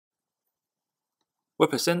we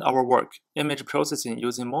present our work, image processing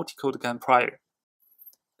using multi-code GANprior.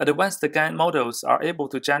 Advanced GAN models are able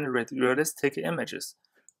to generate realistic images.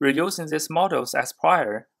 Reusing these models as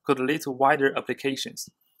prior could lead to wider applications.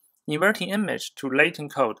 Inverting image to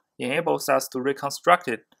latent code enables us to reconstruct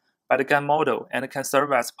it by the GAN model and can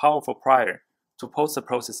serve as powerful prior to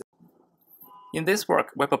post-processing. In this work,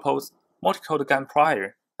 we propose multi-code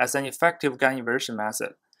GANprior as an effective GAN inversion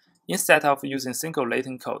method. Instead of using single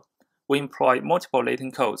latent code, we employ multiple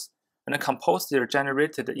latent codes and compose their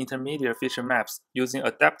generated intermediate feature maps using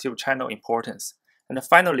adaptive channel importance, and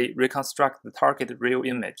finally reconstruct the target real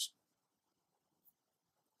image.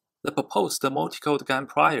 The proposed multi-code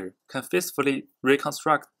GANprior can faithfully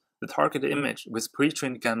reconstruct the target image with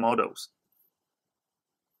pre-trained GAN models.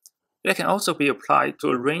 It can also be applied to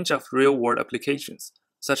a range of real-world applications,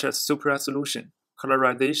 such as super resolution,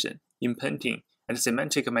 colorization, inpainting, and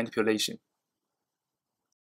semantic manipulation.